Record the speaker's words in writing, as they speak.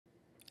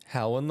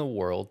How in the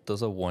world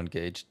does a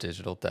OneGauge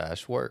digital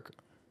dash work?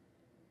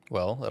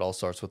 Well, it all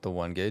starts with the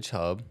OneGauge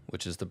hub,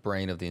 which is the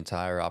brain of the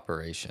entire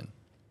operation.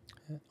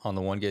 On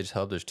the OneGauge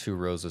hub, there's two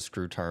rows of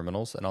screw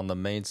terminals, and on the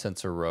main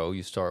sensor row,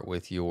 you start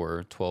with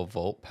your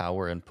 12-volt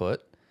power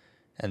input,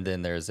 and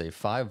then there's a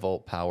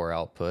 5-volt power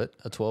output,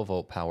 a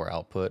 12-volt power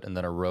output, and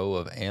then a row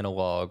of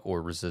analog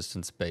or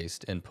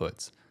resistance-based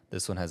inputs.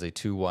 This one has a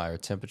 2-wire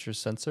temperature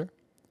sensor.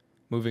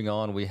 Moving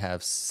on, we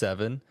have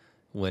 7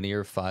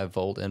 linear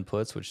 5-volt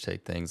inputs, which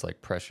take things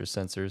like pressure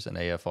sensors and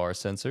AFR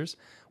sensors.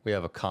 We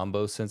have a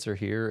combo sensor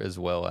here as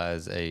well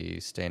as a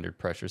standard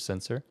pressure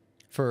sensor.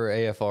 For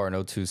AFR and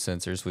O2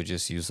 sensors, we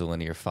just use the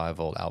linear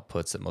 5-volt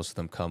outputs that most of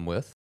them come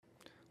with.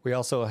 We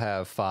also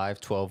have 5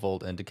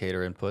 12-volt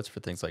indicator inputs for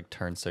things like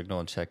turn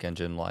signal and check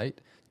engine light,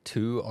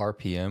 2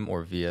 RPM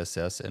or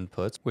VSS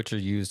inputs, which are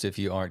used if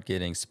you aren't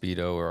getting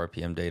speedo or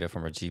RPM data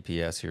from a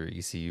GPS or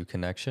ECU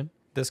connection.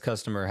 This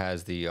customer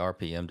has the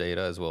RPM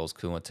data as well as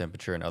coolant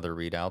temperature and other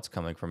readouts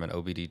coming from an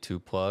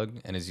OBDII plug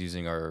and is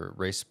using our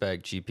race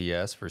spec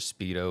GPS for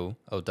speedo,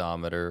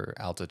 odometer,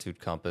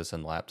 altitude compass,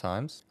 and lap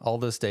times. All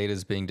this data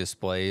is being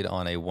displayed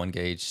on a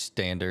OneGauge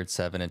standard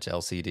 7-inch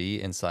LCD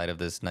inside of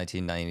this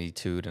 1992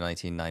 to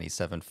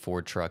 1997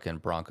 Ford truck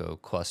and Bronco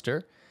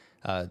cluster.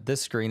 This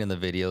screen in the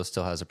video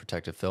still has a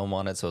protective film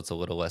on it, so it's a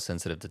little less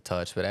sensitive to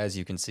touch, but as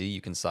you can see,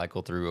 you can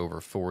cycle through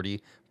over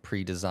 40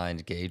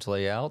 pre-designed gauge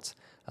layouts.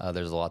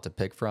 There's a lot to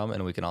pick from,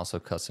 and we can also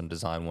custom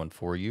design one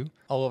for you.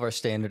 All of our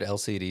standard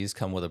LCDs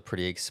come with a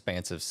pretty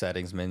expansive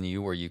settings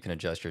menu where you can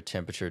adjust your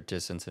temperature,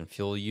 distance, and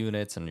fuel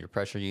units and your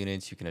pressure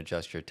units. You can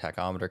adjust your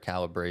tachometer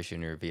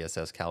calibration, your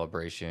VSS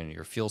calibration,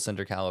 your fuel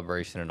center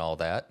calibration, and all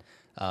that.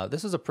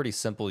 This is a pretty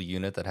simple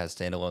unit that has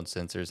standalone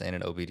sensors and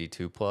an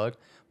OBD2 plug,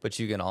 but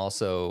you can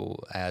also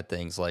add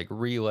things like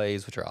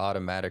relays, which are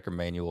automatic or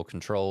manual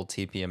control,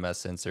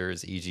 TPMS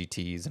sensors,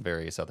 EGTs, and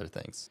various other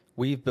things.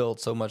 We've built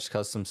so much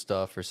custom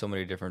stuff for so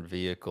many different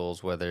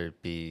vehicles, whether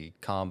it be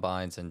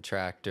combines and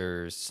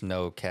tractors,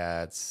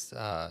 snowcats,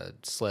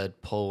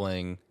 sled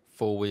pulling,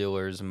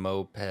 four-wheelers,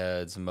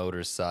 mopeds,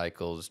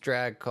 motorcycles,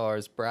 drag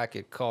cars,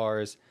 bracket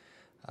cars,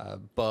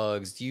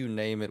 bugs, you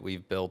name it,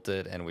 we've built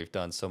it, and we've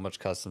done so much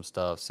custom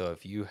stuff. So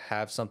if you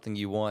have something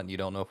you want and you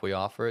don't know if we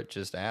offer it,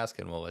 just ask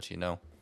and we'll let you know.